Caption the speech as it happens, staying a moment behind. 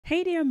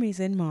Hey there,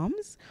 amazing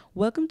moms.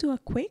 Welcome to a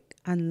quick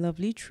and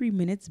lovely 3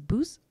 minutes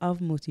boost of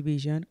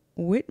motivation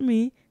with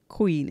me,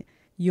 Queen,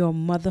 your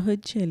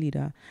motherhood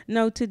cheerleader.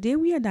 Now, today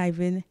we are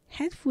diving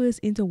headfirst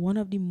into one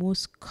of the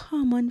most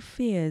common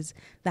fears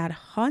that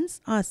haunts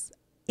us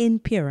in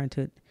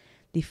parenthood,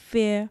 the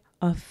fear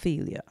of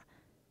failure.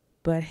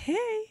 But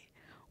hey,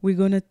 we're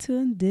going to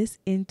turn this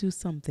into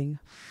something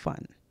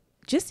fun.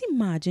 Just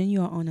imagine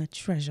you're on a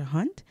treasure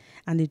hunt,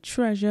 and the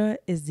treasure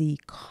is the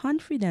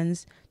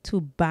confidence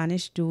to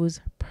banish those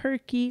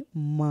perky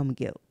mom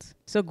guilt.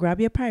 So grab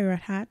your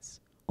pirate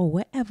hats or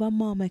whatever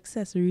mom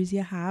accessories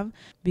you have,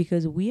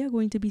 because we are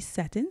going to be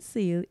setting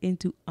sail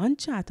into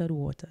uncharted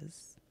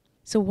waters.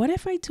 So what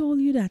if I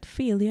told you that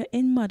failure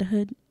in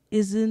motherhood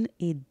isn't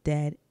a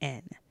dead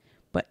end,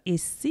 but a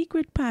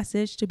secret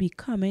passage to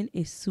becoming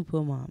a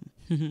super mom?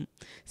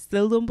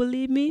 Still don't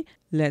believe me?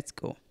 Let's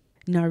go.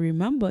 Now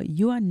remember,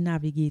 you are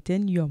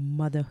navigating your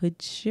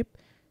motherhood ship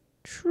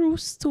through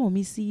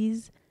stormy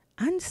seas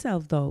and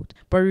self-doubt.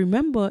 But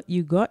remember,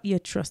 you got your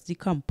trusty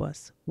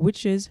compass,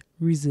 which is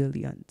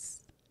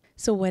resilience.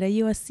 So whether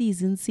you're a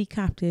seasoned sea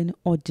captain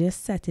or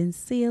just setting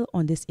sail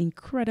on this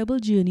incredible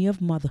journey of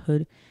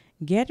motherhood,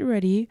 get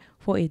ready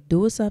for a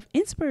dose of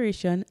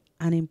inspiration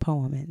and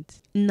empowerment.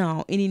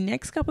 Now, in the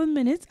next couple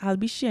minutes, I'll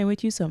be sharing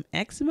with you some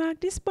X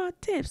mark the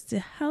spot tips to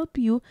help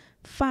you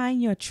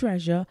find your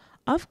treasure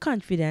of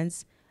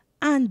confidence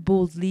and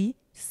boldly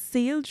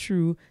sail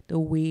through the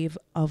wave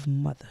of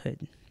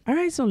motherhood. All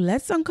right, so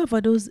let's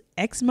uncover those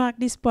X mark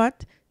the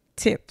spot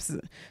tips.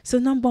 So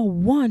number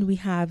one, we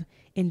have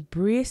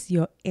embrace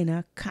your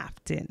inner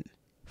captain.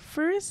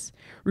 First,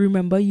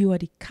 remember you are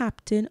the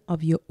captain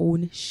of your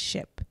own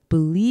ship.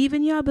 Believe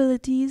in your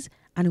abilities,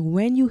 and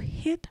when you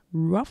hit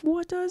rough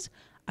waters,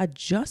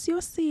 adjust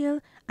your sail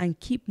and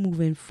keep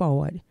moving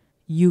forward.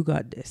 You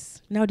got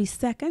this. Now, the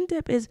second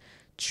tip is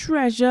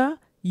treasure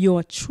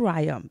your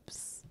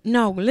triumphs.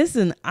 Now,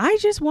 listen, I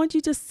just want you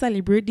to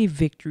celebrate the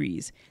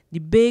victories, the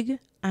big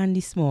and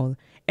the small.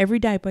 Every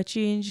diaper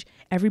change,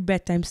 every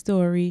bedtime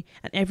story,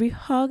 and every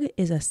hug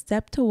is a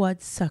step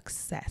towards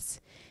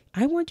success.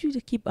 I want you to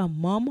keep a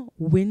mom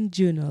win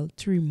journal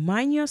to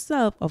remind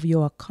yourself of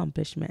your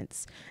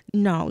accomplishments.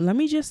 Now, let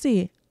me just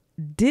say,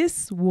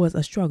 this was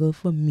a struggle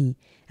for me,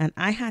 and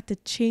I had to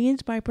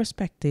change my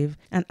perspective.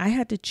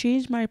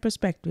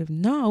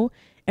 Now,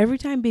 every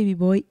time baby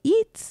boy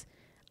eats,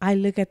 I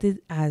look at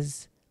it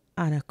as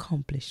an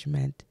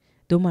accomplishment,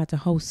 no matter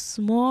how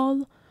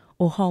small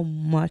or how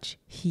much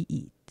he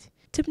eats.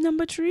 Tip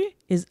number 3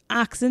 is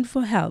asking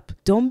for help.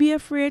 Don't be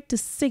afraid to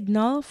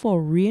signal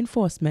for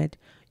reinforcement.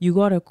 You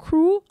got a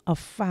crew of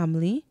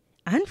family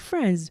and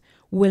friends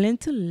willing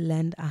to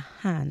lend a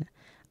hand.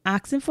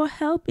 Asking for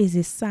help is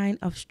a sign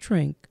of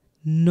strength,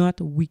 not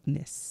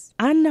weakness.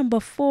 And number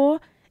 4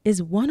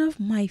 is one of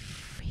my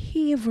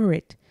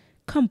favorite: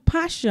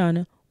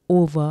 compassion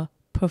over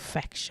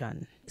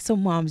perfection. So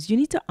moms, you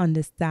need to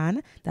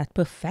understand that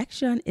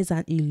perfection is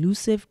an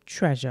elusive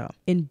treasure.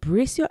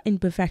 Embrace your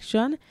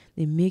imperfection.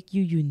 They make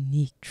you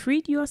unique.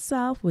 Treat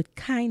yourself with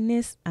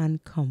kindness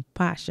and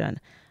compassion.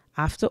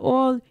 After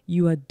all,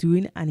 you are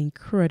doing an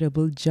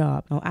incredible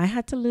job. Now, I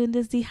had to learn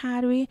this the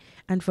hard way,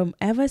 and from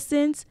ever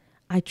since,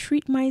 I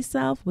treat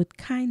myself with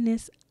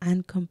kindness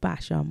and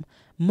compassion.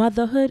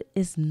 Motherhood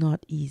is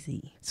not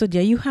easy. So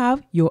there you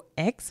have your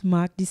X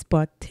mark the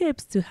spot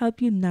tips to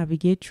help you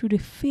navigate through the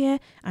fear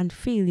and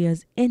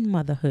failures in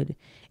motherhood.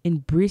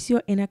 Embrace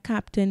your inner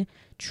captain,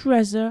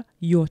 treasure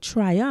your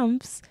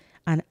triumphs,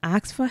 and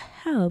ask for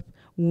help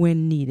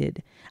when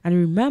needed. And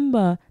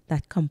remember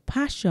that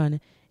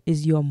compassion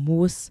is your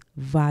most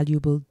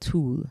valuable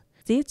tool.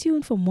 Stay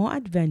tuned for more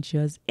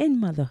adventures in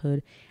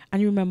motherhood,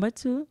 and remember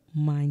to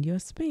mind your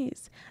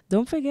space.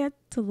 Don't forget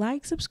to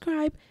like,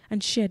 subscribe,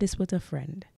 and share this with a friend.